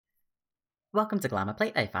Welcome to Glamour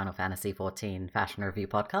Plate, a Final Fantasy XIV fashion review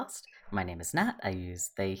podcast. My name is Nat. I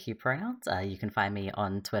use they, he pronouns. You can find me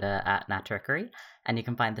on Twitter at NatTrickery, and you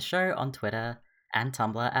can find the show on Twitter and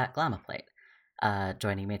Tumblr at Glamour Plate.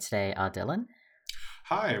 Joining me today are Dylan.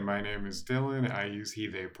 Hi, my name is Dylan. I use he,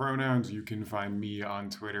 they pronouns. You can find me on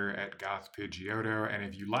Twitter at GothPidgeotto. And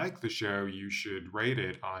if you like the show, you should rate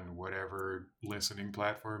it on whatever listening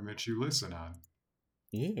platform that you listen on.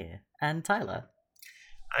 Yeah. And Tyler.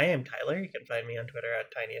 I am Tyler. You can find me on Twitter at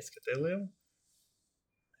TiniestCthulhu.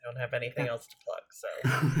 I don't have anything else to plug, so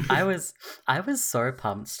I was so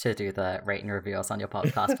pumped to do the rate and review us on your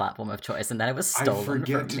podcast platform of choice, and then it was stolen from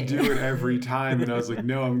me. I forget to do it every time, and I was like,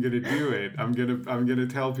 no, I'm gonna do it. I'm gonna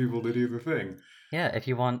tell people to do the thing. Yeah, if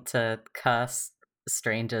you want to curse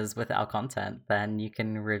strangers with our content, then you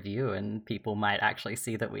can review, and people might actually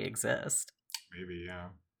see that we exist. Maybe, yeah.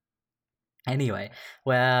 Anyway,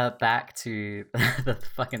 we're back to the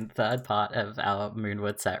fucking third part of our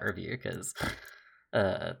Moonwood set review, because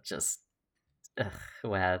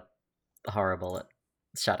we're horrible at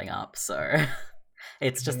shutting up, so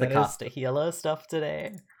it's just the caster healer stuff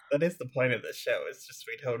today. That is the point of this show, is just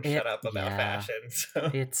we don't shut up about fashion. So.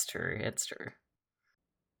 It's true.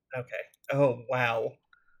 Okay. Oh, wow.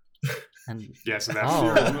 And yeah, so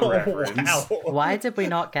that's the reference. Wow. Why did we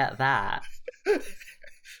not get that?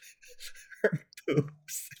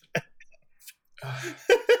 Oops.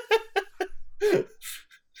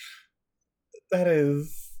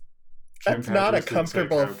 That's not a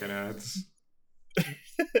comfortable coconuts.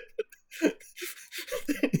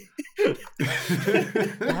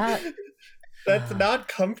 That's not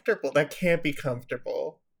comfortable. That can't be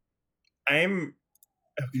comfortable. Okay.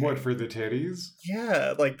 What, for the titties?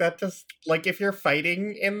 Yeah, like that just like if you're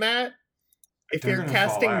fighting in that, if you're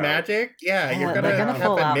casting magic, you're gonna have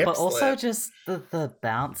fall a out, nip but slip. also just the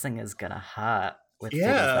bouncing is gonna hurt with titties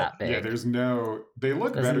that big. Yeah, there's better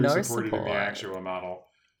supported in the actual model,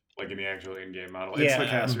 like in the actual in-game model. It's the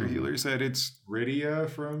caster healer said. It's Rydia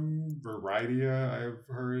I've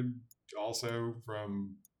heard also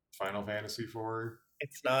from Final Fantasy IV.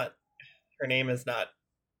 It's not, her name is not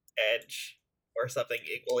Edge or something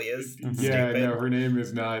equally as stupid. No, her name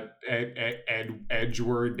is not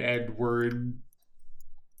Edward.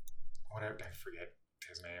 Whatever, I forget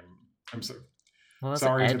his name. I'm so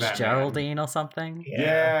sorry. Edge Geraldine or something?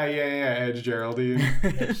 Yeah, Edge Geraldine.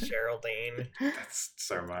 Edge Geraldine. That's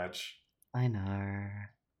so much. I know.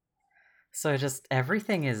 So just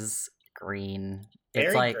everything is green. Very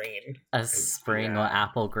it's like green. Spring or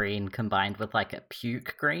apple green combined with like a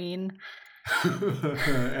puke green.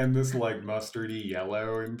 And this like mustardy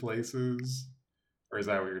yellow in places. Or is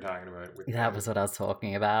that what you're talking about? That was what I was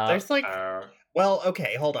talking about. There's like well,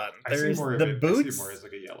 okay, hold on. There's the boots. I see more as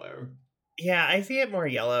like a yellow. Yeah, I see it more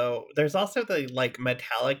yellow. There's also the like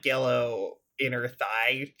metallic yellow inner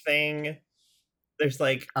thigh thing. There's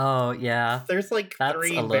like there's like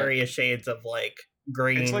three various shades of like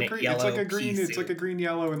green, yellow. It's like a green. It's like a green,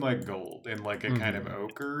 yellow, and like gold, and like a kind of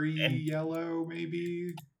ochre yellow,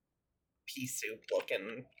 maybe. Pea soup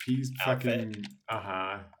looking. Peas fucking.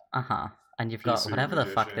 And you've got whatever the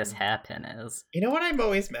fuck this hairpin is. You know what I'm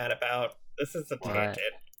always mad about? This is a tangent.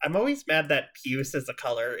 I'm always mad that puce as a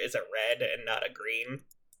color is a red and not a green.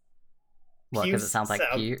 What, because it sounds like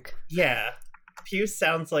puke? Yeah. Puce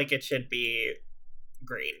sounds like it should be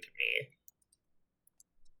green to me.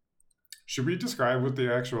 Should we describe what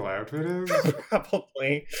the actual outfit is?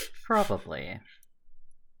 Probably.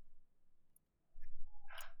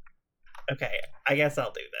 Okay, I guess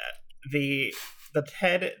I'll do that. The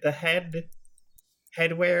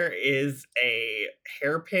headwear is a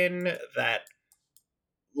hairpin that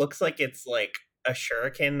looks like it's like a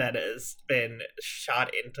shuriken that has been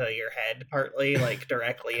shot into your head partly, like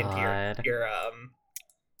directly into your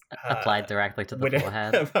applied directly to the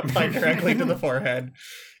forehead. Applied directly to the forehead.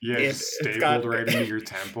 Yeah, it's stapled right into your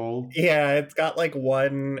temple. Yeah, it's got like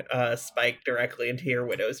one spike directly into your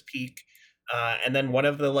widow's peak. And then one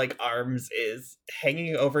of the like arms is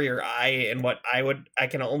hanging over your eye in what I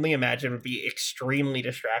can only imagine would be extremely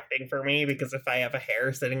distracting for me, because if I have a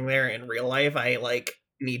hair sitting there in real life, I like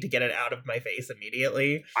need to get it out of my face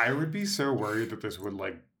immediately. I would be so worried that this would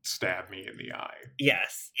like stab me in the eye.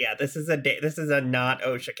 Yes. Yeah, this is a not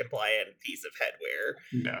OSHA compliant piece of headwear.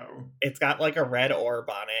 No. It's got like a red orb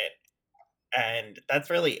on it, and that's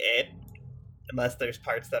really it. Unless there's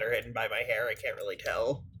parts that are hidden by my hair, I can't really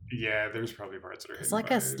tell. Yeah, there's probably parts that are hidden. It's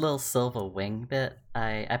like a little silver wing bit.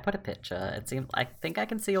 I put a picture. It seems I think I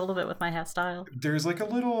can see all of it with my hairstyle. There's like a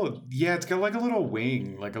little it's got like a little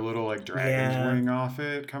wing, like a little like dragon's wing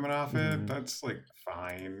coming off it. That's like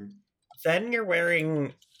fine. Then you're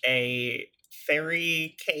wearing a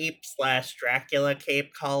fairy cape / Dracula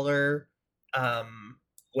cape collar,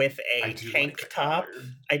 with a tank top.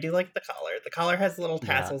 I do like the collar. The collar has little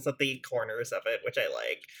tassels at the corners of it, which I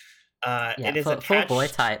like. It is attached... for boy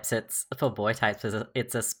types.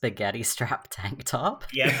 It's a spaghetti strap tank top.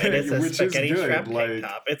 Yeah, it is a spaghetti strap tank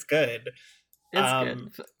top. It's good. It's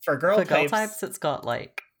good. For girl types, it's got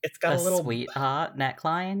a little sweetheart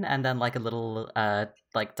neckline and then like a little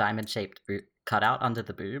diamond shaped boot cutout under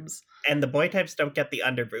the boobs. And the boy types don't get the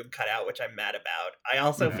under boob cutout, which I'm mad about. I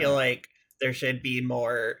also feel like there should be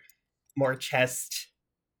more chest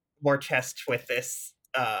with this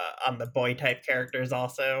on the boy type characters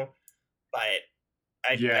also. But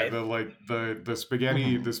the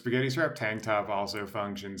spaghetti strap tank top also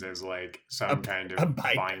functions as like some kind of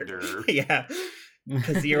binder. Yeah,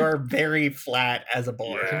 because you're very flat as a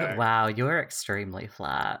boy. Yeah. Wow, you're extremely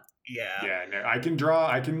flat. Yeah. No, I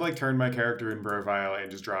can like turn my character in profile and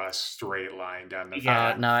just draw a straight line down the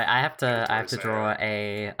front. No, I have to draw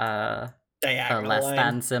a less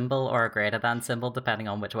than symbol or a greater than symbol depending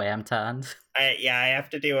on which way I'm turned. I have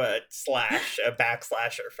to do a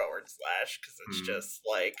backslash or forward slash because it's just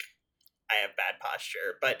like I have bad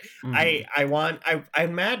posture. But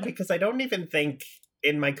I'm mad because I don't even think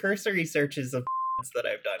in my cursory searches of that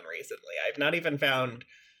I've done recently, I've not even found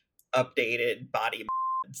updated body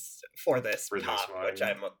for this top, which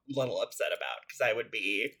I'm a little upset about because I would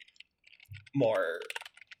be more.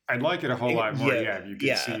 I'd like it a whole lot more. Yeah, you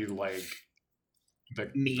can see like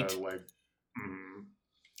the meat.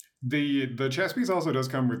 The chest piece also does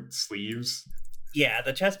come with sleeves. Yeah,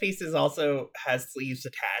 the chest pieces also has sleeves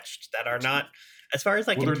attached that are not, as far as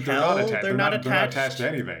I can tell, they're not attached. They're not attached to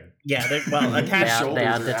anything. Yeah, attached. They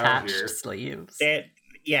are detached sleeves.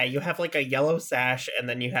 You have like a yellow sash, and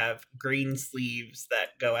then you have green sleeves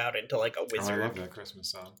that go out into like a wizard. Oh, I love that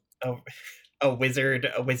Christmas song. A wizard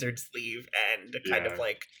sleeve, and kind of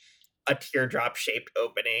like a teardrop shaped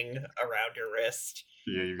opening around your wrist.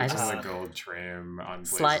 Yeah, you get some gold trim on.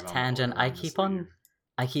 Slight tangent. I keep on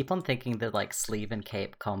thinking the like sleeve and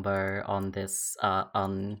cape combo on this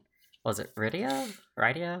was it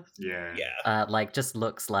Rydia? Yeah. Like just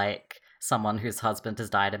looks like someone whose husband has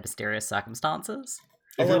died in mysterious circumstances.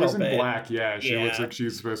 If it was in black, she looks like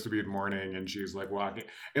she's supposed to be in mourning, and she's like walking.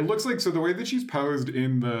 It looks like, so the way that she's posed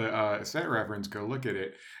in the set reference, go look at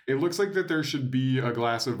it. It looks like that there should be a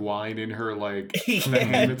glass of wine in her, like, the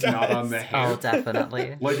hand that's not on the hip. Oh,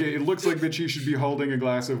 definitely. Like, it looks like that she should be holding a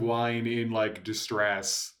glass of wine in, like,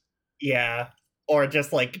 distress. Yeah. Or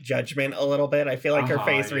just like judgment a little bit. I feel like her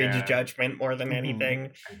face reads judgment more than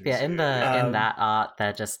anything. Yeah, in that art,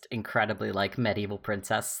 they're just incredibly like medieval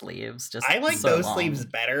princess sleeves. Just I like those sleeves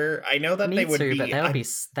better. I know that Me they would too, be.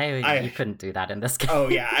 But you couldn't do that in this game. Oh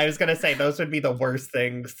yeah, I was gonna say those would be the worst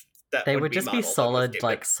things. They would just be solid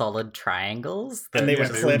triangles, and they would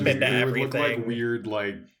clip into everything. It would look like weird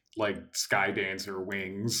like Sky Dancer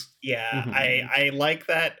wings. Yeah, I like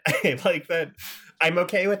that. I like that. I'm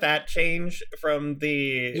okay with that change from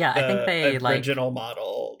the I think they original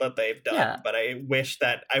model that they've done, but I wish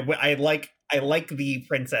that I like the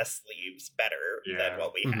princess sleeves better than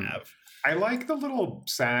what we have. I like the little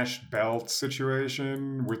sash belt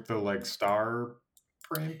situation with the like star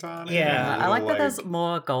print on it. Yeah, I like that there's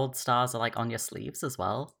more gold stars like on your sleeves as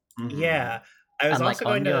well. Yeah, I was also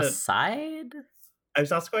going on your side. I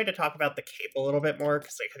was also going to talk about the cape a little bit more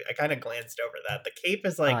because I kind of glanced over that. The cape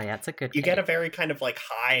is like, it's a good. You get a very kind of like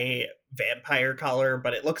high vampire color,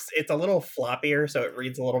 but it's a little floppier, so it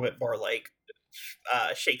reads a little bit more like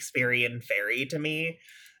Shakespearean fairy to me.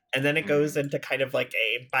 And then it goes into kind of like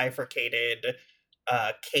a bifurcated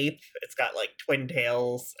cape. It's got like twin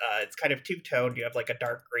tails. It's kind of two-toned. You have like a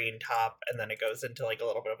dark green top, and then it goes into like a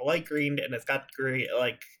little bit of a light green, and it's got green,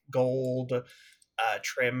 like gold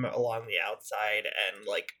trim along the outside, and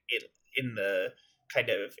like in the kind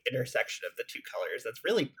of intersection of the two colors. That's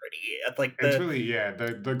really pretty. It's really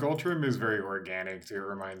the gold trim is very organic too. It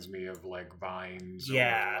reminds me of like vines or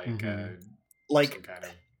like some kind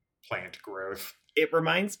of plant growth. It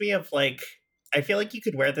reminds me of like, I feel like you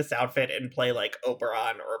could wear this outfit and play like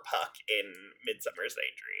Oberon or Puck in Midsummer's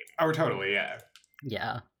Night Dream. Oh, totally,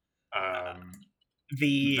 yeah.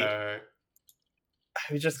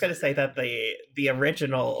 I was just going to say that the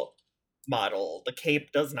original model, the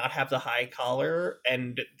cape does not have the high collar,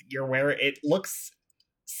 and it looks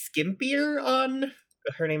skimpier on,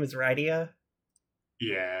 her name is Rydia.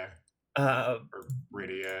 Yeah. Or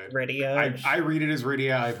Rydia. I read it as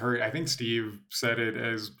Rydia. I think Steve said it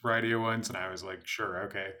as Rydia once, and I was like, sure,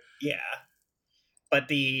 okay. Yeah. But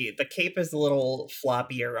the cape is a little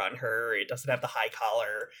floppier on her. It doesn't have the high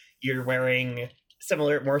collar. You're wearing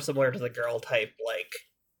more similar to the girl type, like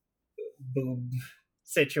boob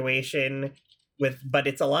situation but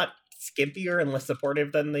it's a lot skimpier and less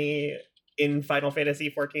supportive than the in Final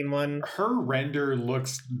Fantasy XIV one. Her render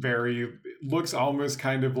looks almost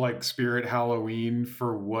kind of like Spirit Halloween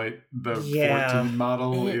for what the 14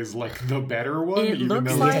 model is like the better one. It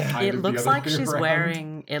looks like she's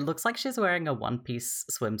wearing a one-piece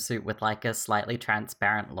swimsuit with like a slightly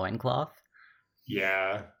transparent loincloth.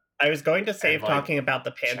 Yeah. I was going to save talking about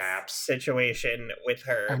the pants situation with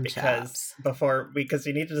her because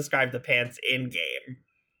we need to describe the pants in game.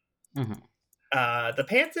 Mm-hmm. The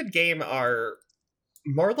pants in game are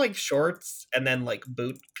more like shorts and then like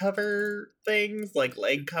boot cover things, like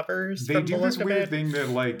leg covers. They do this weird thing that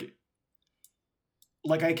like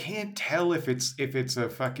I can't tell if it's a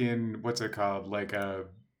fucking, what's it called, like a.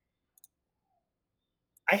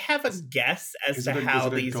 I have a guess as to how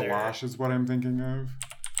these are. Galosh is what I'm thinking of.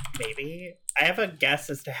 Maybe I have a guess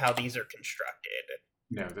as to how these are constructed.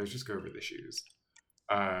 No, those just go over the shoes.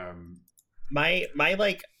 My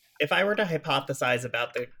like. If I were to hypothesize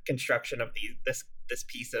about the construction of this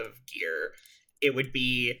piece of gear, it would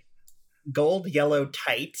be gold yellow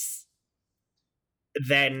tights,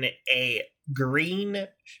 then a green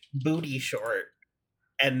booty short,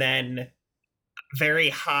 and then very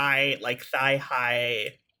high, like thigh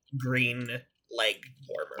high green leg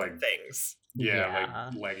warmer things.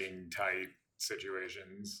 Yeah, like legging tight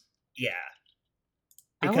situations. Yeah.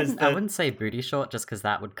 Because I wouldn't say booty short just because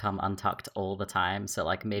that would come untucked all the time. So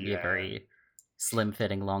like maybe a very slim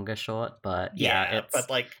fitting longer short, but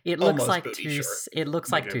it looks like two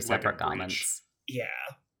separate garments. Yeah.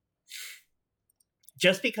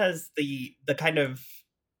 Just because the kind of,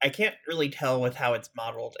 I can't really tell with how it's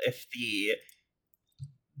modeled if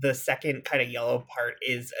the second kind of yellow part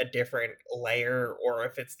is a different layer or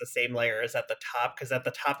if it's the same layer as at the top, because at the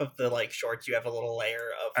top of the like shorts you have a little layer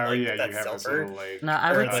of that silver. No,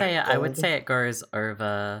 I would say it goes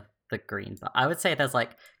over the green, but I would say there's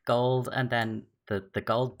like gold and then the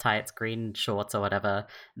gold tights, green shorts or whatever,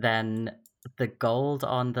 then the gold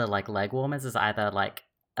on the like leg warmers is either like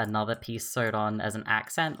another piece sewed on as an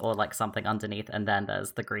accent or like something underneath, and then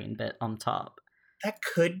there's the green bit on top. That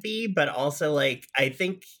could be, but also like I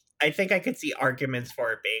think I could see arguments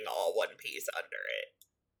for it being all one piece under it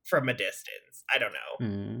from a distance. I don't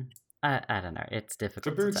know. I don't know. It's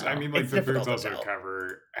difficult. The boots. To tell. I mean, like the boots also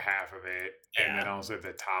cover half of it, and then also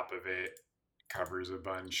the top of it covers a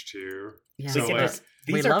bunch too. Yeah. So like,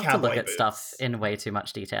 we love to look at stuff in way too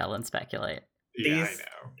much detail and speculate. Yeah, I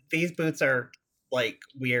know. These boots are like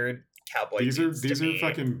weird cowboy boots. These are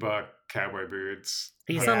fucking buck cowboy boots.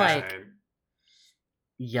 These are like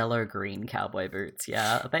yellow green cowboy boots.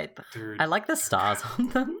 Yeah, I like the stars on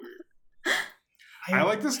them. I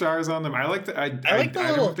like the stars on them. I like the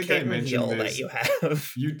little kitten heel that you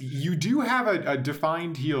have. You do have a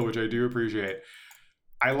defined heel, which I do appreciate.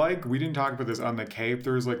 We didn't talk about this on the cape.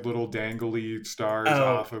 There's like little dangly stars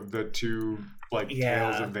off of the two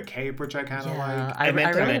tails of the cape, which I kind of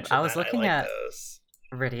like. I was looking at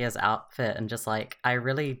Rydia's outfit and just like I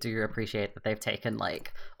really do appreciate that they've taken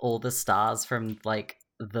like all the stars from like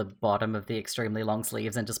the bottom of the extremely long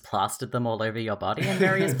sleeves and just plastered them all over your body in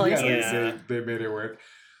various places. They made it work.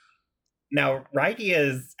 Now,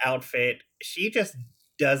 Rydia's outfit, she just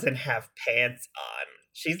doesn't have pants on.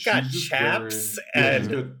 She's got chaps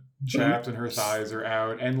and chaps, and her thighs are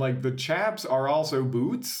out, and like the chaps are also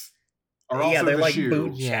boots. They're like shoe.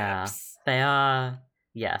 boot chaps. They are.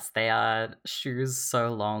 Yes, they are shoes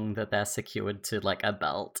so long that they're secured to like a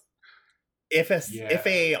belt. If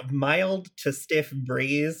a mild to stiff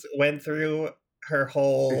breeze went through, her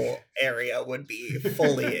whole area would be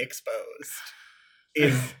fully exposed.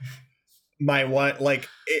 Is my one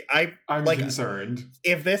I'm concerned.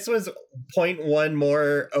 If this was 0.1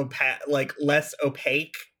 more less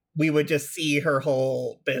opaque, we would just see her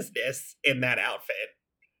whole business in that outfit.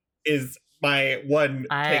 Is my one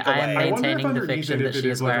takeaway. I am maintaining the fiction that she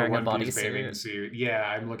is wearing a bodysuit. Yeah,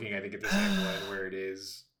 I'm looking. I think at the same one where it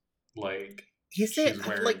is like she's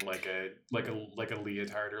wearing like a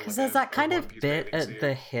leotard, or because there's that kind of bit at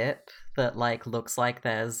the hip that like looks like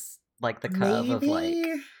there's like the curve of like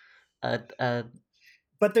a.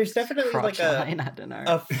 But there's definitely like line, I don't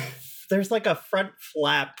know. There's like a front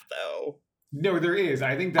flap though. No, there is.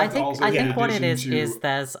 I think that's also. I think what it is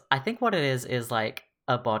is like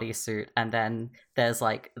a bodysuit, and then there's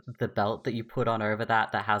like the belt that you put on over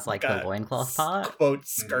that has like the loincloth part. Quote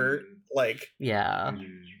skirt, yeah.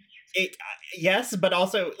 Yes, but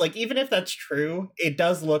also like even if that's true, it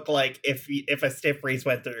does look like if a stiff breeze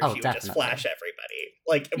went through, she would just flash everybody.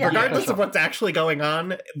 Like regardless of what's actually going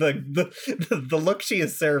on, the look she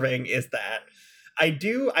is serving is that.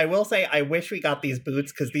 I will say I wish we got these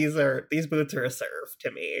boots, because these boots are a serve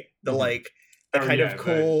to me. The kind of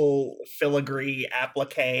cool filigree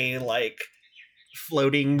applique, like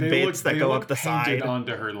floating bits that go up the side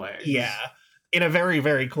onto her legs. Yeah, in a very,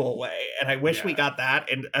 very cool way. And I wish we got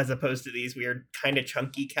that, and as opposed to these weird kind of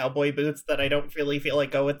chunky cowboy boots that I don't really feel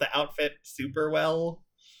like go with the outfit super well.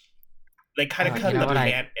 They kind of cut the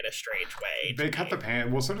pant in a strange way. They cut the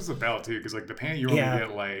pant. Well, so does the belt too, because like the pant you only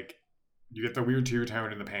get like you get the weird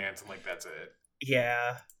two-tone in the pants, and like that's it.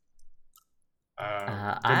 Yeah.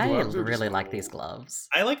 I really like these gloves.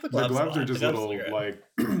 I like the gloves. The gloves are just little like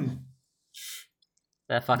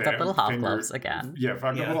they're fucked up little half gloves again. Yeah,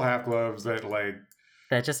 fucked up little half gloves that like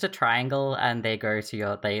they're just a triangle, and they go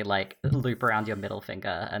to they like loop around your middle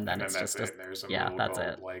finger, and then it's just it. There's some little that's gold,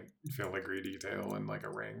 it. Like filigree detail and like a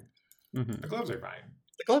ring. Mm-hmm. The gloves are fine.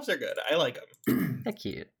 The gloves are good. I like them. They're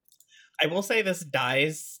cute. I will say this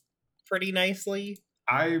dyes pretty nicely.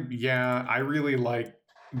 I really like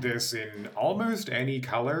this in almost any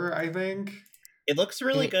color, I think. It looks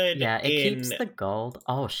really good. Yeah, it keeps the gold.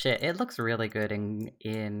 Oh shit, it looks really good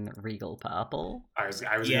in Regal Purple. I was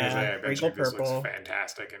gonna say, I bet Regal this looks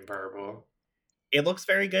fantastic in purple. It looks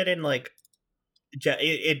very good in like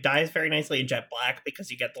it dyes very nicely in jet black,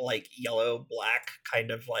 because you get the like yellow black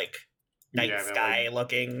kind of like night sky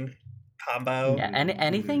looking combo. Yeah, and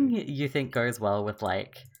anything you think goes well with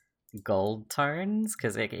like gold tones,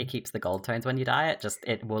 because it keeps the gold tones when you dye it,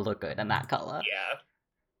 it will look good in that color. Yeah.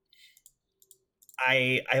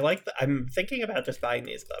 I like I'm thinking about just buying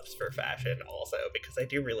these gloves for fashion also, because I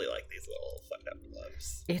do really like these little fucked up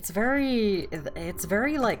gloves. It's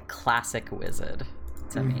very like classic wizard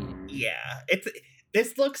to me. Yeah.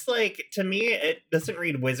 This looks like, to me, it doesn't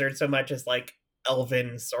read wizard so much as like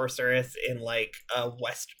elven sorceress in like a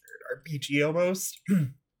Western RPG almost.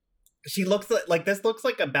 She looks like this looks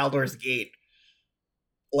like a Baldur's Gate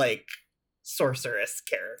like sorceress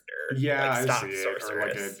character. Yeah, like I see it.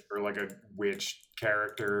 Or like a witch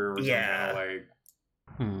character or something like.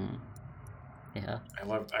 Yeah.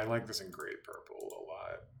 I like this in great purple a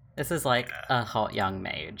lot. This is like a hot young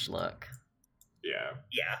mage look. Yeah.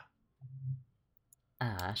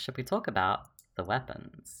 Yeah. Should we talk about the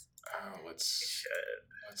weapons? Oh, let's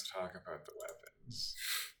talk about the weapons.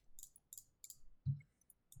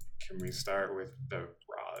 Can we start with the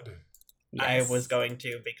rod? Yes. I was going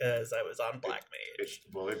to, because I was on Black Mage.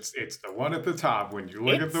 It's the one at the top when you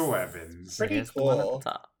look at the weapons. Pretty cool,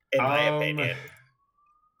 in my opinion.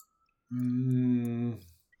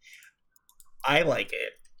 I like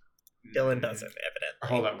it. Dylan doesn't, evidently.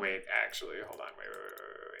 Hold on, wait.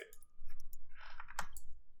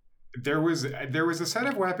 There was a set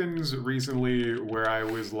of weapons recently where I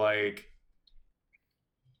was like,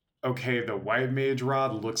 okay, the white mage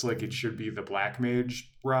rod looks like it should be the black mage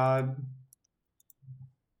rod.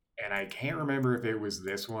 And I can't remember if it was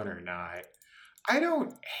this one or not. I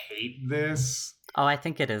don't hate this. Oh, I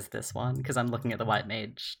think it is this one, because I'm looking at the white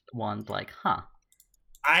mage wand like, huh.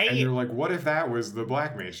 And you're like, what if that was the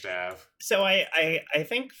black mage staff? So I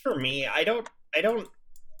think for me, I don't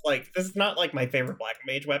like, this is not like my favorite black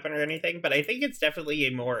mage weapon or anything, but I think it's definitely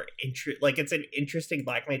a more it's an interesting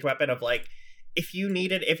black mage weapon of like, if you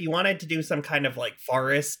wanted to do some kind of like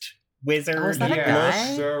forest wizard. Oh, is that a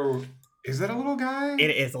guy? So is that a little guy?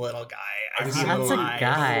 It is a little guy. That's a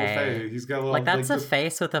guy. He's got a little, like that's a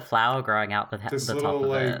face with a flower growing out the top of it. This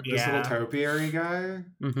little topiary guy.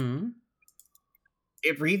 Mm-hmm.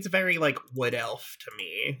 It reads very like wood elf to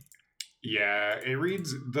me. Yeah, it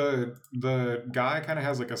reads the guy kind of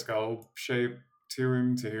has like a skull shape to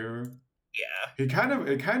him too. Yeah. It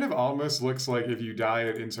kind of almost looks like, if you dye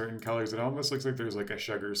it in certain colors, it almost looks like there's like a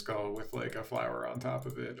sugar skull with like a flower on top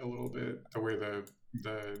of it a little bit. The way the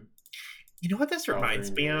you know what this reminds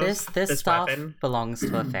me of? This stuff belongs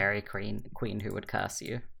to a fairy queen who would curse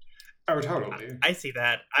you. Oh, totally. I see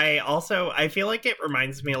that. I feel like it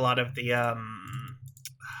reminds me a lot of the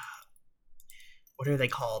what are they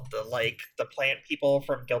called? The plant people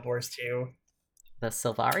from Guild Wars 2. The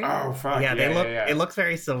Sylvari? Oh, fuck. Yeah, it looks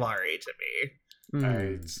very Sylvari to me.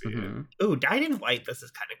 I see it. Ooh, dyed in white, this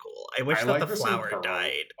is kind of cool. I wish that the flower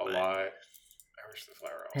died. A lot. I wish the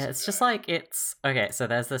flower also it's just like, it's... Okay, so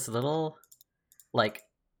there's this little, like,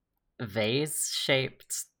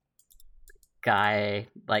 vase-shaped guy.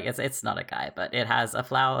 Like, it's not a guy, but it has a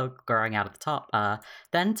flower growing out of the top.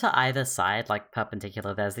 Then to either side, like,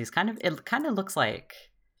 perpendicular, there's these kind of... It kind of looks like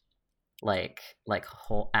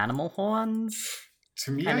animal horns.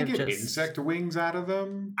 To me, I get insect wings out of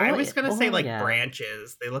them. I was going to say,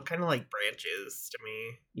 branches. They look kind of like branches to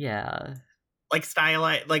me. Yeah. Like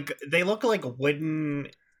stylized, like, they look like wooden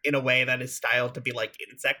in a way that is styled to be like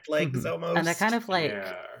insect legs almost. And they're kind of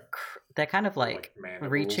like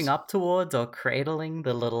reaching up towards or cradling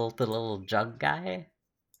the little jug guy.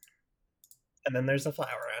 And then there's a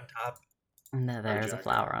flower on top. And there's a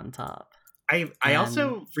flower on top. I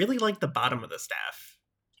also really like the bottom of the staff.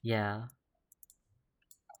 Yeah.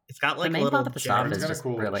 It's got like the main part of the staff is just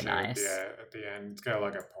cool really shape, nice. Yeah, at the end. It's got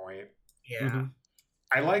like a point. Yeah.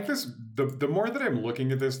 I like this. The more that I'm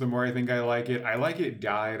looking at this, the more I think I like it. I like it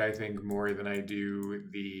dyed, I think, more than I do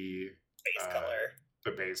the base color.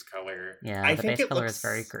 The base color. Yeah, the base color is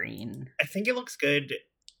very green. I think it looks good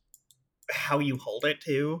how you hold it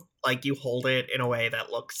too. Like you hold it in a way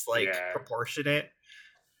that looks like proportionate.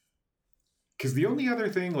 Because the only other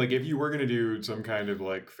thing, like if you were going to do some kind of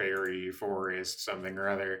like fairy forest something or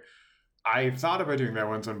other, I thought about doing that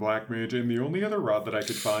once on Black Mage, and the only other rod that I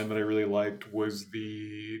could find that I really liked was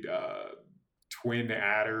the Twin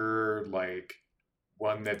Adder, like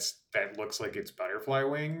one that looks like it's butterfly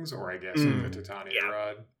wings, or I guess like the Titania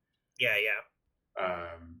rod. Yeah.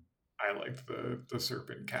 I liked the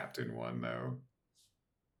Serpent Captain one though,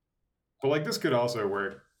 but like this could also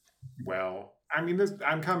work well. I mean,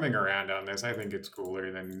 I'm coming around on this. I think it's cooler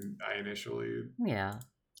than I initially. Yeah,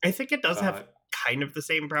 I think it does have kind of the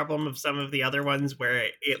same problem of some of the other ones where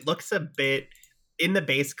it looks a bit in the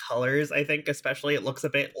base colors. I think especially it looks a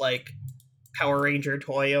bit like Power Ranger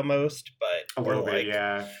toy almost, but a little bit,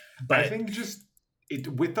 yeah. But I think just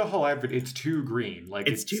with the whole outfit, it's too green. Like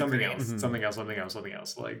it's something green. else, something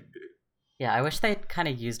else. Like yeah, I wish they'd kind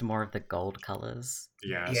of used more of the gold colors.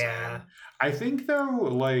 Yeah. So I think though,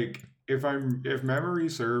 like. If memory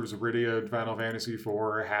serves, Rydia Final Fantasy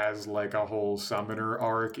IV has like a whole summoner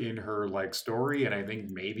arc in her like story, and I think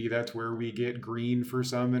maybe that's where we get green for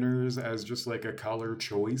summoners as just like a color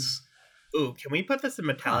choice. Ooh, can we put this in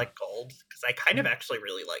metallic gold? Because I kind of actually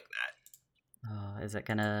really like that. Oh, is it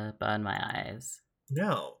gonna burn my eyes?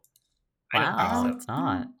 No. Wow, it's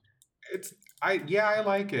not. I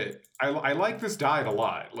like it. I like this dyed a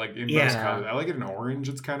lot. Like in those colors. I like it in orange.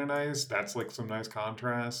 It's kind of nice. That's like some nice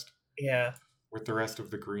contrast. Yeah. With the rest of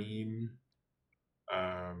the green.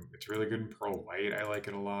 It's really good in pearl white. I like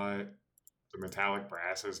it a lot. The metallic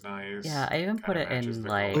brass is nice. Yeah, I even put it in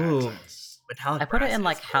like metallic. I put it in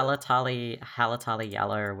like Halatali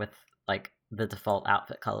yellow with like the default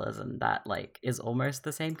outfit colors, and that like is almost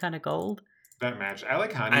the same kind of gold. That match. I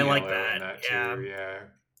like honey yellow in that too. Yeah.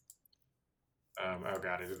 Oh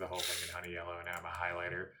god, I did the whole thing in honey yellow, and now I'm a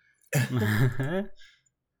highlighter.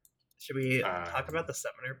 Should we talk about the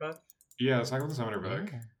summoner buff? Yeah, let's talk about the summoner book.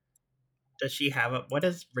 Okay. Does she have what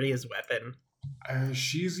is Rydia's weapon?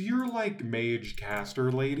 She's your like mage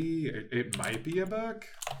caster lady. It might be a book.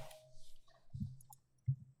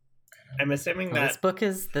 I'm assuming that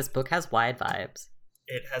this book has wide vibes.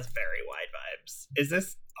 It has very wide vibes. Is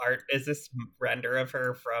this art? Is this render of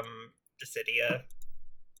her from Dissidia?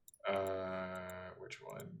 Which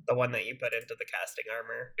one? The one that you put into the casting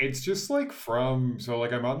armor. It's just like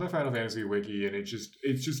like I'm on the Final Fantasy wiki, and it's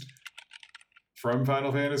just from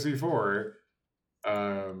Final Fantasy IV.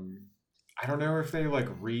 I don't know if they like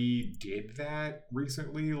redid that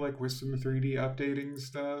recently, like with some 3D updating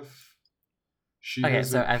stuff. She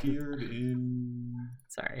has appeared in.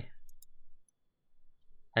 Sorry,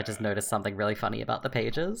 I just noticed something really funny about the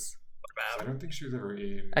pages. I don't think she was ever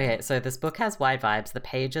in. Okay, so this book has wide vibes. The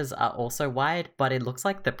pages are also wide, but it looks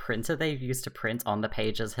like the printer they've used to print on the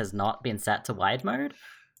pages has not been set to wide mode.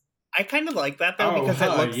 I kind of like that though, because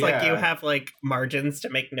it looks like you have like margins to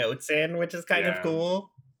make notes in, which is kind of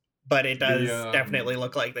cool. But it does definitely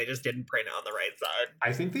look like they just didn't print it on the right side.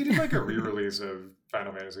 I think they did like a re-release of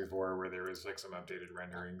Final Fantasy IV where there was like some updated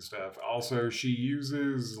rendering stuff. Also, she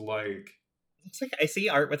uses like. Looks like I see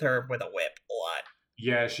art with her with a whip a lot.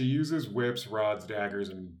 Yeah, she uses whips, rods, daggers,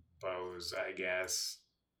 and bows, I guess.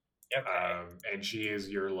 Okay. And she is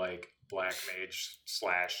your like black mage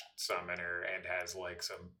 / summoner, and has like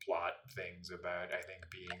some plot things about I think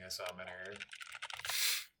being a summoner.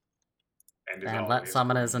 And let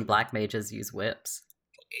summoners and black mages use whips.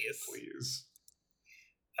 Please.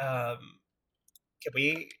 Can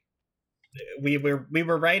we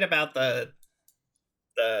were right about the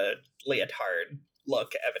leotard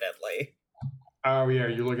look, evidently. Oh yeah,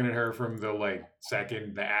 you're looking at her from the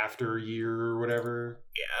the after year or whatever.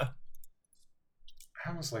 Yeah. I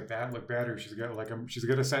almost like that look better. She's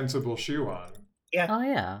got a sensible shoe on. Yeah. Oh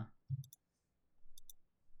yeah.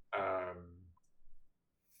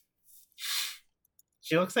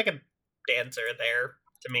 She looks like a dancer there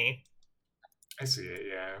to me. I see it,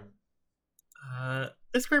 yeah.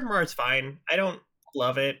 This Grimoire is fine. I don't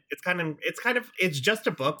love it. It's just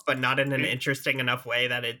a book, but not in an interesting enough way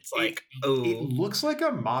that it's like, it looks like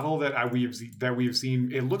a model that we've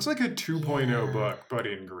seen. It looks like a 2.0 book, but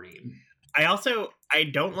in green. I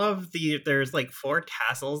don't love there's like 4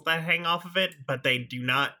 tassels that hang off of it, but they do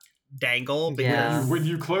not dangle. Because when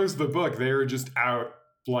you close the book, they are just out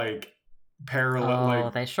like parallel. Oh,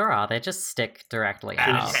 they sure are. They just stick directly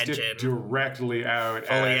out. Stick directly out.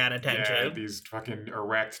 Fully at attention. Yeah, these fucking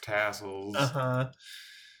erect tassels. I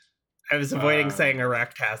was avoiding saying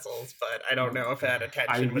erect tassels, but I don't know if at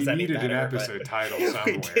attention was any better. We needed an episode title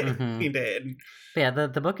somewhere. We did. But yeah,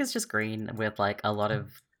 the book is just green with like a lot of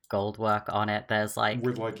gold work on it. There's like,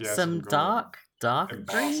 some dark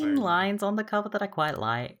green lines on the cover that I quite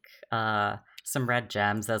like. Some red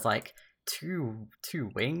gems. There's like two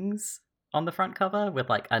wings on the front cover with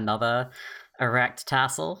like another erect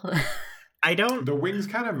tassel. The wings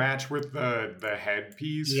kind of match with the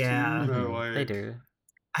headpiece. Yeah, too, they do.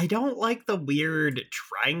 I don't like the weird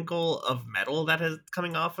triangle of metal that is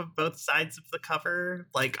coming off of both sides of the cover,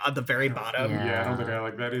 like on the very bottom. Yeah, I don't think I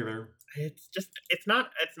like that either. It's not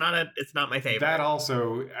my favorite. That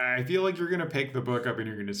also, I feel like you're gonna pick the book up and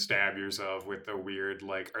you're gonna stab yourself with the weird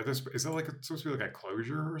is it like supposed to be like a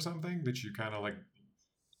closure or something that you kind of like?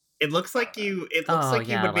 It looks like you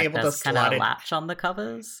would be able to slot it. Latch on the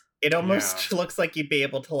covers. It almost looks like you'd be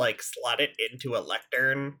able to like slot it into a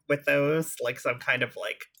lectern with those, like some kind of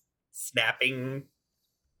like snapping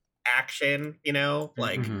action,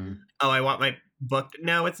 like, oh, I want my book.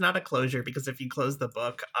 No, it's not a closure, because if you close the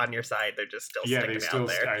book on your side, they're just still sticking out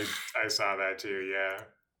there. I saw that too. Yeah,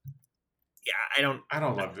 I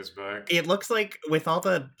don't love this book. It looks like with all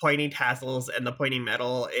the pointy tassels and the pointy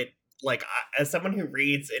metal, it like, as someone who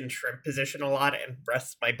reads in shrimp position a lot and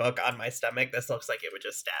rests my book on my stomach, this looks like it would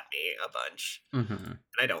just stab me a bunch. And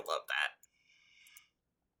I don't love that.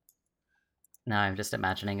 No, I'm just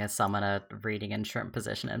imagining a summoner reading in shrimp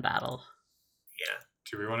position in battle. Yeah.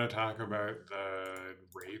 Do we want to talk about the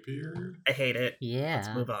rapier? I hate it. Yeah.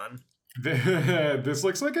 Let's move on. This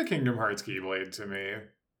looks like a Kingdom Hearts Keyblade to me.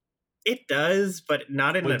 It does, but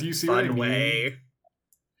not in a fun way.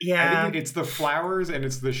 Yeah. I think it's the flowers and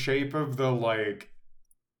it's the shape of the like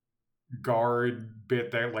guard bit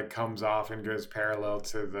that like comes off and goes parallel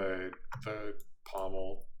to the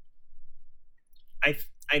pommel. I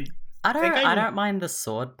don't mind the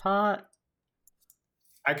sword part.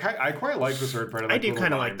 I quite like the sword part. I do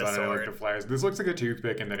kind of like the sword. I like the flowers. This looks like a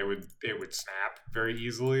toothpick, and then it would snap very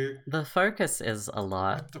easily. The focus is a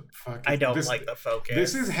lot. What the fuck? I don't like the focus.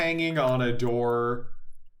 This is hanging on a door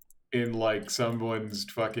in like someone's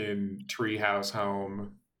fucking treehouse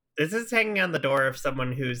home. This is hanging on the door of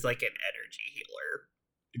someone who's like an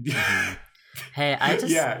energy healer. Hey, I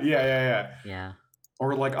just yeah.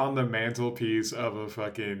 Or like on the mantelpiece of a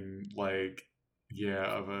fucking like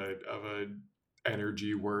of a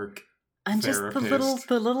energy work. And therapist. Just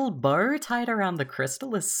the little bow tied around the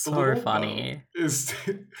crystal is so funny.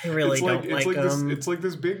 I really don't like them. It's like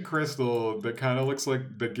this big crystal that kind of looks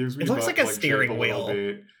like that gives me. It looks like a steering wheel.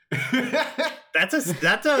 That's a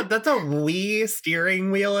Wii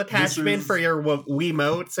steering wheel attachment for your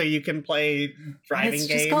Wiimote, so you can play driving games.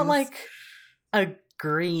 It's just got like a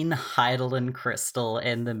green Heidelin crystal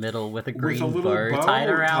in the middle with a green bow tied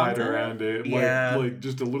around it. Like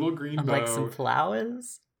just a little green bow. Like some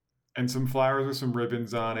flowers. And some flowers with some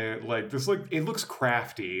ribbons on it. Like this, like it looks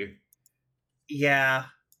crafty. Yeah.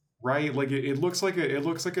 Right? Like it looks like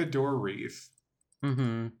a door wreath.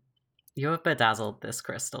 Mm-hmm. You have bedazzled this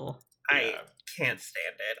crystal. I can't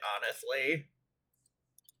stand it, honestly.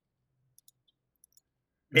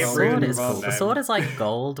 The sword is cool. The sword is like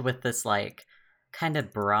gold with this like kind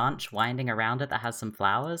of branch winding around it that has some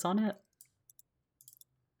flowers on it.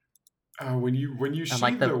 When you sheathe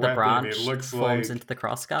like the weapon, branch it looks forms like into the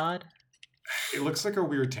crossguard. It looks like a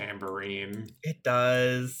weird tambourine. It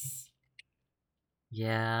does.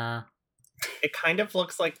 Yeah. It kind of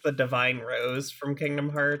looks like the Divine Rose from Kingdom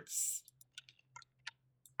Hearts.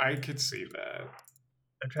 I could see that.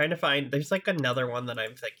 I'm trying to find. There's like another one that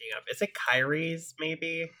I'm thinking of. Is it Kyrie's?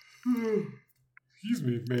 Maybe. Excuse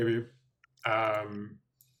me. Maybe.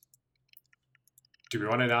 Do we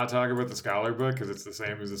want to not talk about the Scholar book because it's the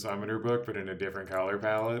same as the Summoner book, but in a different color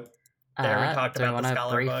palette? We talked about the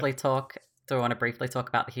Scholar book. Do I want to briefly talk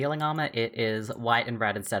about the healing armor? It is white and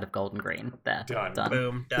red instead of gold and green. There. Done.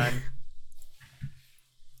 Boom. Done.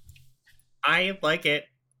 I like it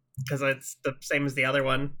because it's the same as the other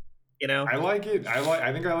one. You know, I like it.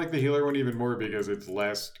 I think I like the healer one even more because it's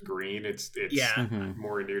less green. It's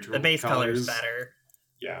more neutral. The base color is better.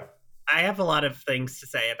 Yeah. I have a lot of things to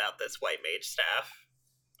say about this White Mage staff.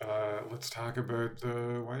 Let's talk about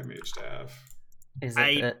the White Mage staff. Is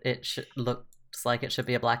it that it looks like it should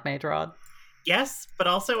be a Black Mage Rod? Yes, but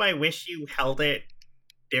also I wish you held it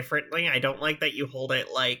differently. I don't like that you hold it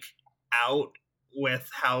like out with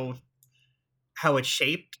how it's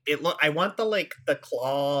shaped. I want the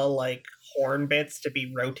claw like horn bits to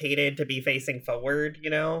be rotated to be facing forward, you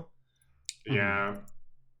know? Yeah.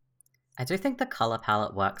 I do think the color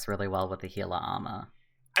palette works really well with the healer armor.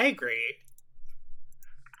 I agree.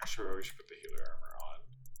 Sure, we should put the healer armor on.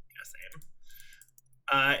 Yeah,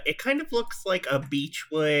 same. It kind of looks like a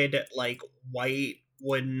beechwood, like white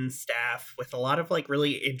wooden staff with a lot of like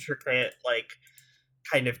really intricate, like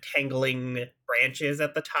kind of tangling branches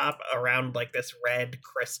at the top around like this red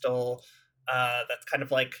crystal. That's kind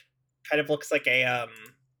of looks like a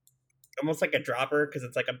almost like a dropper because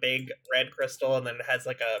it's like a big red crystal and then it has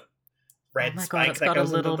like a red spike that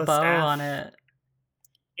goes into the bow staff. on it.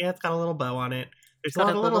 Yeah, it's got a little bow on it. There's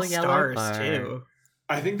got a little stars too.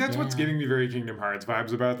 I think that's what's giving me very Kingdom Hearts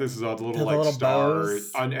vibes about this is all the little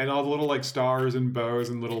stars and all the little like stars and bows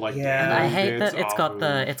and little like And I hate that it's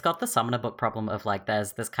got the summoner book problem of like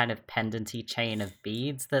there's this kind of pendenty chain of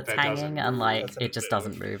beads that's hanging and like it just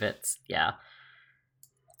doesn't move. It's I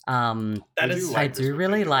do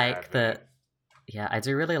really like that. Yeah, I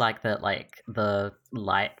do really like that. Like the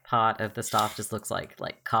light part of the staff just looks like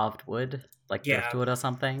carved wood, like driftwood or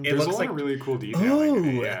something. There's a lot of really cool detailing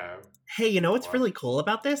in it. Yeah. Hey, you know what's really cool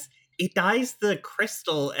about this? It dyes the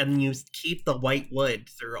crystal and you keep the white wood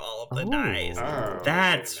through all of the dyes. Oh,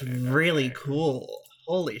 that's really cool.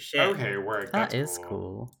 Holy shit. Okay, that is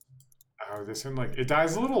cool. Oh, this one it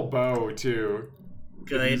dyes a little bow too.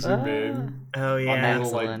 Good. Zoom in. Oh yeah.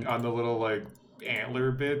 On the little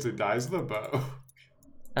antler bits, it dyes the bow.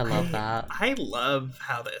 I love that. I love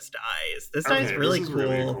how this dyes. This dye's really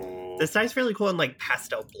cool. This dye's really cool in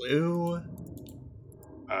pastel blue.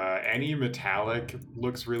 Any metallic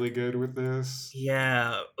looks really good with this.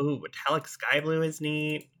 Yeah. Ooh, metallic sky blue is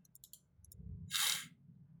neat.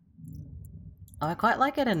 I quite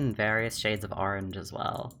like it in various shades of orange as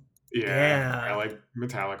well. Yeah. I like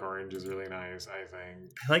metallic orange is really nice, I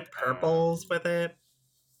think. I like purples with it.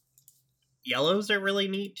 Yellows are really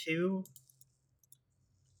neat too.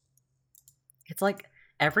 It's like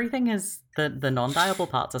everything is the non-dyeable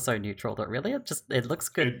parts are so neutral that really it looks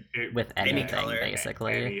good with anything, color,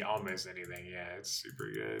 basically. Almost anything, yeah, it's super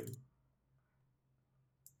good.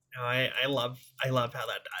 No, I love how that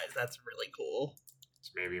dyes. That's really cool.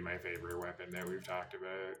 It's maybe my favorite weapon that we've talked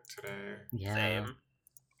about today. Yeah. Same.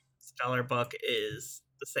 Stellar Book is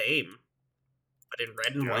the same, but in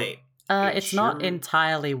red and white. It's not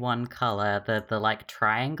entirely one color. The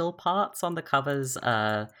triangle parts on the covers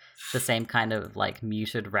are the same kind of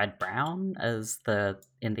muted red brown as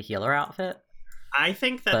in the healer outfit. I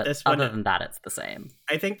think that this one, other than that, it's the same.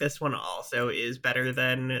 I think this one also is better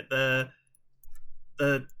than the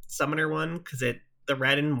summoner one because the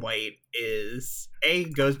red and white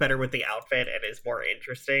goes better with the outfit and is more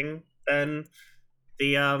interesting than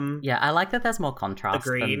the Yeah, I like that there's more contrast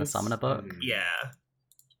than the summoner book. Yeah.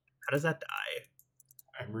 How does that die?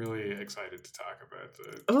 I'm really excited to talk about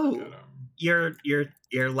the. Oh, you're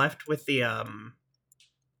left with the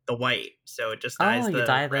white, so it just dies you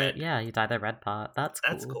dye red. You dye the red part. That's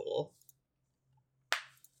cool.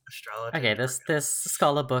 Astrology. Okay, this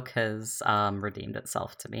scholar book has redeemed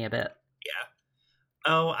itself to me a bit. Yeah.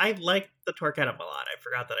 Oh, I like the Torquetum a lot. I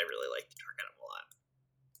forgot that I really like the Torquetum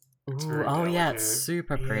a lot. Ooh, yeah, it's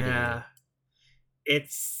super pretty. Yeah.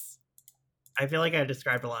 I feel like I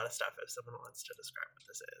described a lot of stuff if someone wants to describe what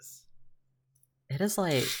this is. It is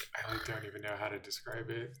I don't even know how to describe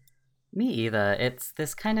it. Me either. It's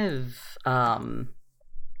this kind of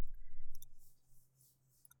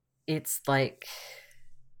it's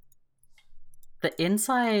the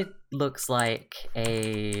inside looks like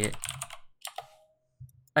a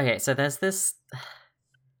so there's this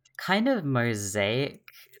kind of mosaic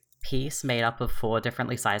piece made up of 4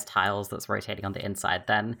 differently sized tiles that's rotating on the inside.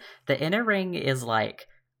 Then the inner ring is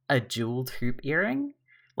a jeweled hoop earring.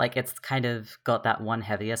 It's kind of got that one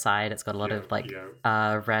heavier side. It's got a lot of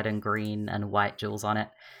red and green and white jewels on it.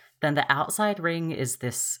 Then the outside ring is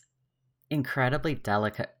this incredibly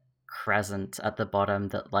delicate crescent at the bottom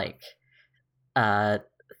that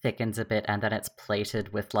thickens a bit, and then it's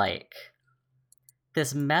plated with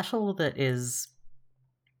this metal that is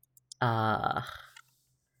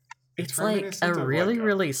it's a really,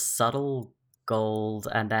 really subtle gold,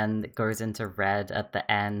 and then it goes into red at the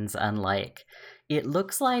ends, and it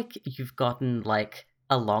looks like you've gotten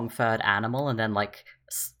a long-furred animal and then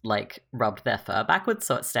rubbed their fur backwards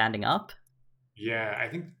so it's standing up. Yeah, I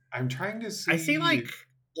think I'm trying to see. I see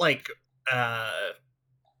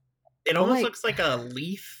It almost looks like a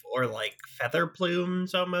leaf or like feather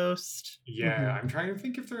plumes almost. Yeah, I'm trying to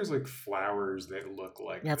think if there's like flowers that look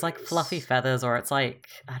like it's like fluffy feathers, or it's like,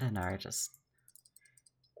 I don't know, just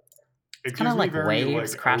it's kind of like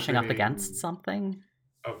waves crashing up against something.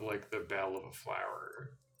 Of like the bell of a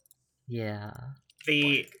flower. Yeah.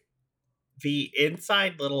 The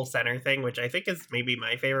inside little center thing, which I think is maybe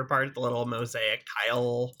my favorite part, the little mosaic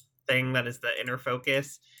tile thing that is the inner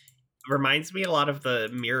focus, reminds me a lot of the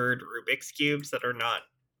mirrored Rubik's cubes that are not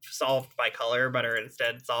solved by color, but are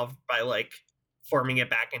instead solved by like forming it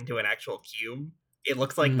back into an actual cube. It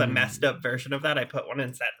looks like the messed up version of that. I put one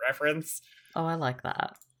in set reference. Oh, I like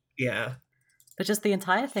that. Yeah. But just the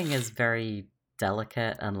entire thing is very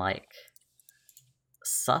delicate and like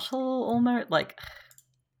subtle almost. Like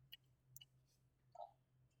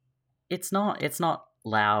it's not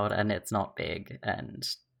loud and it's not big, and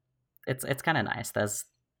it's kind of nice.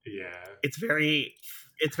 It's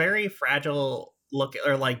very fragile look,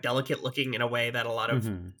 or like delicate looking in a way that a lot of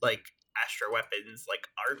like Astro weapons like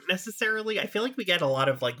aren't necessarily. I feel like we get a lot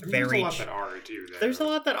of like there's a lot that are too. There's a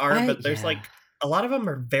lot that are, but there's like a lot of them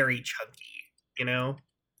are very chunky, you know.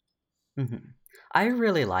 I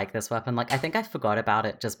really like this weapon. Like, I think I forgot about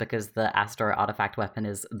it just because the Astro artifact weapon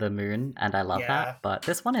is the moon, and I love that. But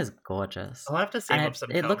this one is gorgeous. I'll have to save up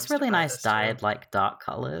some. It looks really nice dyed, like dark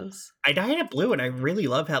colors. I dyed it blue, and I really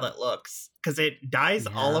love how that looks because it dyes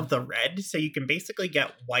all of the red, so you can basically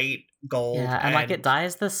get white, gold. Yeah, and like it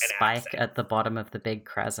dyes the spike at the bottom of the big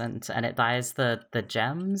crescent, and it dyes the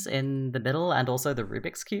gems in the middle, and also the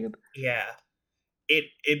Rubik's cube. Yeah.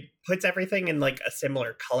 It puts everything in like a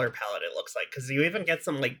similar color palette, it looks like, because you even get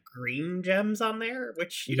some like green gems on there,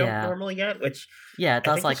 which you don't normally get, which it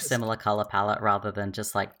does like similar color palette rather than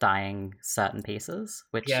just like dyeing certain pieces,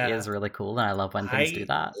 which is really cool, and I love when things do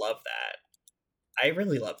that. Love that. I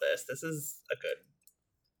really love this. This is a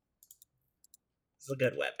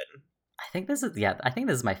good weapon. I think this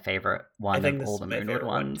is my favorite one of all the Moonwood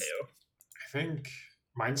ones. Too. I think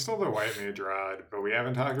mine's still the White Mage Rod, but we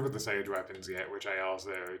haven't talked about the Sage weapons yet, which I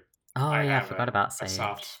also I forgot about Sage. A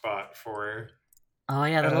soft spot for. Oh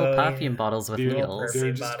yeah, the little perfume bottles with needles.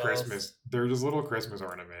 They're just Christmas. They're just little Christmas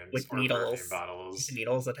ornaments with needles. Bottles.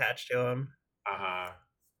 Needles attached to them.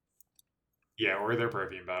 Yeah, or they're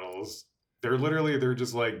perfume bottles. They're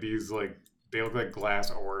just like these like. They look like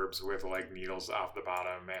glass orbs with like needles off the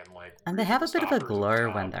bottom and like. And they have a bit of a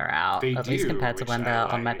glow when they're out, at least compared to when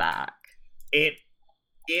they're on my back.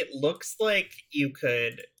 It looks like you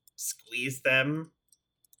could squeeze them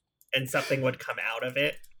and something would come out of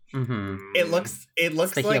it. It looks it's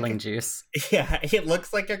the like healing juice. Yeah, it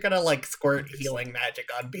looks like you're gonna like squirt healing magic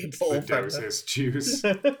on people. It's the Dosis juice.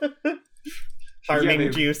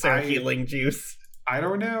 Harming juice or healing juice. I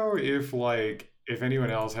don't know if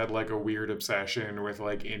anyone else had like a weird obsession with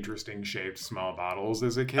like interesting shaped small bottles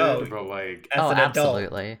as a kid, but like as an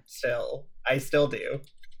absolutely adult, I still do.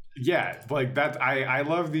 Yeah, like that. I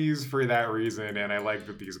love these for that reason, and I like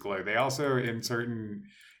that these glow. They also in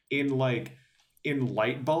light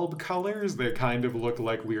bulb colors, they kind of look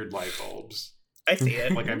like weird light bulbs. I see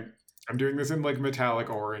it. Like I'm doing this in like metallic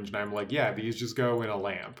orange, and I'm like, yeah, these just go in a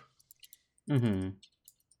lamp.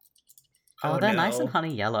 Oh, they're nice and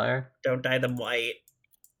honey yellow. Don't dye them white.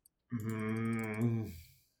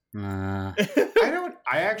 I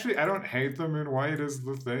don't hate them in white as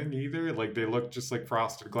the thing either. Like they look just like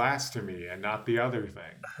frosted glass to me and not the other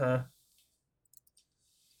thing.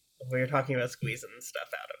 We were talking about squeezing stuff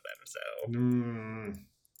out of them,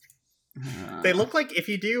 so they look like, if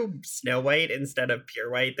you do Snow White instead of pure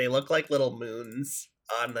white, they look like little moons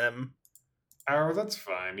on them. Oh, that's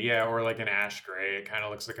fun. Yeah, or like an ash gray. It kind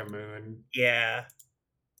of looks like a moon. Yeah.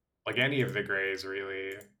 Like any of the grays,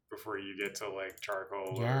 really, before you get to like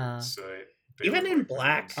charcoal or soot. Even in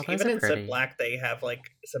black, even in soot black, they have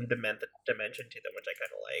like some dimension to them, which I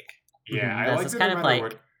kind of like. Yeah, I like that no matter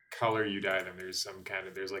what color you dye them, there's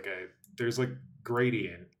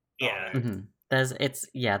gradient. Yeah. The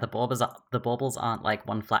baubles aren't like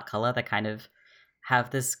one flat color. They kind of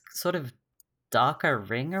have this sort of darker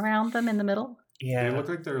ring around them in the middle. Yeah, they look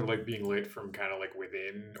like they're like being lit from kind of like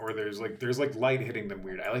within, or there's like light hitting them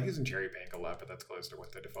weird. I like using cherry pink a lot, but that's close to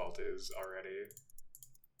what the default is already.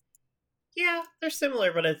 Yeah, they're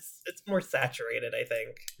similar, but it's more saturated, I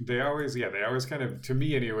think. They always kind of, to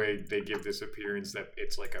me anyway, they give this appearance that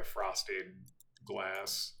it's like a frosted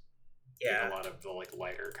glass. Yeah, with a lot of the like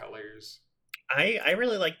lighter colors. I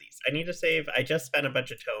really like these. I need to save. I just spent a bunch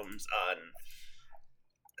of tomes on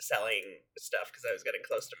selling stuff because I was getting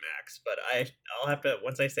close to max, but I'll have to,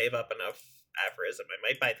 once I save up enough aphorism, I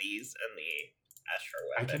might buy these and the Astro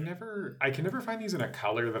weapon. I can never find these in a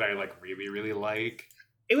color that I like really, really like.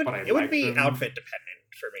 It would be outfit dependent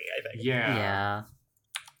for me, I think.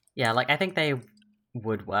 Yeah. Like I think they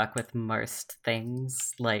would work with most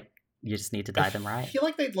things. Like you just need to dye them right. I feel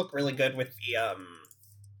like they'd look really good with the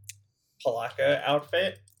Palaka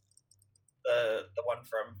outfit, the one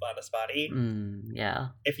from Vanaspati. Yeah.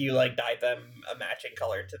 If you like dyed them a matching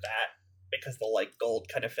color to that, because the like gold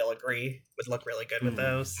kind of filigree would look really good with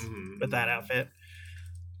those, with that outfit.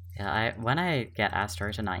 Yeah, when I get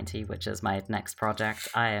Astro to 90, which is my next project,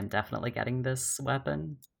 I am definitely getting this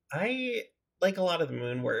weapon. I like a lot of the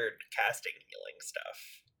Moonward casting healing stuff.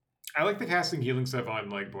 I like the casting healing stuff on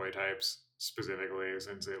like boy types specifically,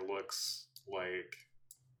 since it looks like,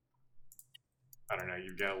 I don't know,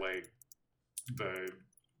 you get like the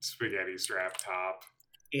spaghetti strap top.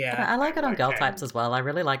 Yeah, I like it on girl types as well. I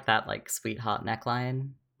really like that like sweetheart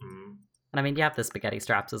neckline. And I mean, you have the spaghetti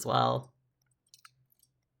straps as well.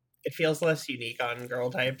 It feels less unique on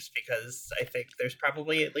girl types because I think there's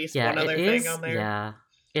probably at least one other thing on there. Yeah,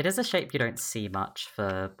 it is a shape you don't see much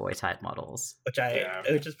for boy type models, which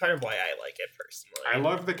is part of why I like it personally. I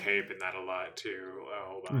love the cape in that a lot too.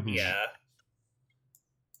 Hold on. Yeah,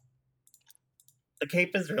 the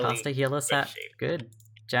cape is really caster healer set shape. Good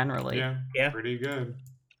generally. Yeah, pretty good.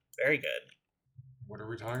 Very good. What are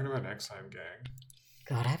we talking about next time, gang?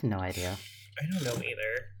 God, I have no idea. I don't know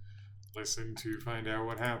either. Listen to find out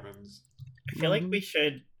what happens. I feel like we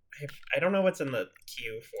should. I don't know what's in the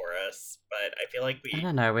queue for us, but I feel like I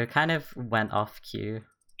don't know. We kind of went off queue.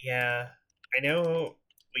 Yeah, I know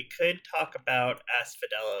we could talk about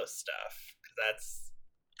Asphodelos stuff because that's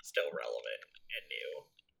still relevant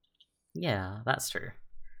and new. Yeah, that's true.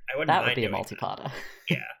 That would be a multi-parter.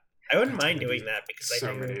 Yeah. I wouldn't mind doing that because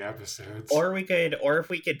so many episodes. Or if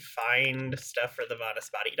we could find stuff for the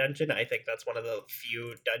Vanaspati dungeon, I think that's one of the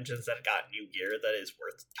few dungeons that got new gear that is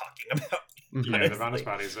worth talking about. Yeah, the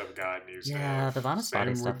Vanaspatis have got new stuff. Yeah, the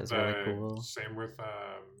Vanaspati stuff is really cool. Same with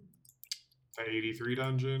the 83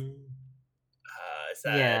 dungeon. Is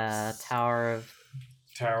that Tower of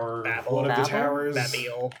Babel? One of the towers.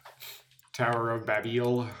 Babil. Tower of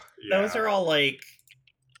Babil. Yeah. Those are all like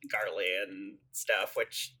Garlean stuff,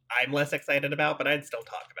 which I'm less excited about, but I'd still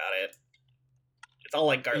talk about it. It's all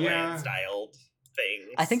like Garlean styled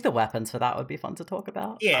things. I think the weapons for that would be fun to talk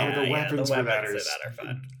about. Yeah, the weapons for that are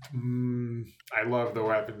fun. I love the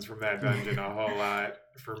weapons from that dungeon a whole lot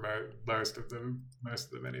for most of them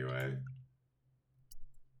anyway.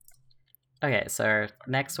 Okay, so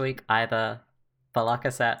next week either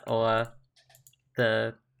Palaka set or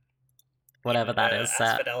the whatever that is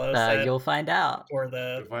set. You'll find out.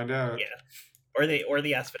 You'll find out. Yeah. Or the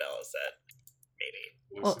Asphodelos set,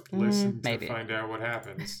 maybe. Listen to find out what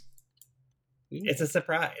happens. It's a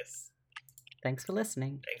surprise. Thanks for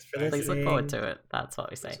listening. Please look forward to it. That's what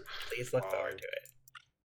we say. Please look forward to it.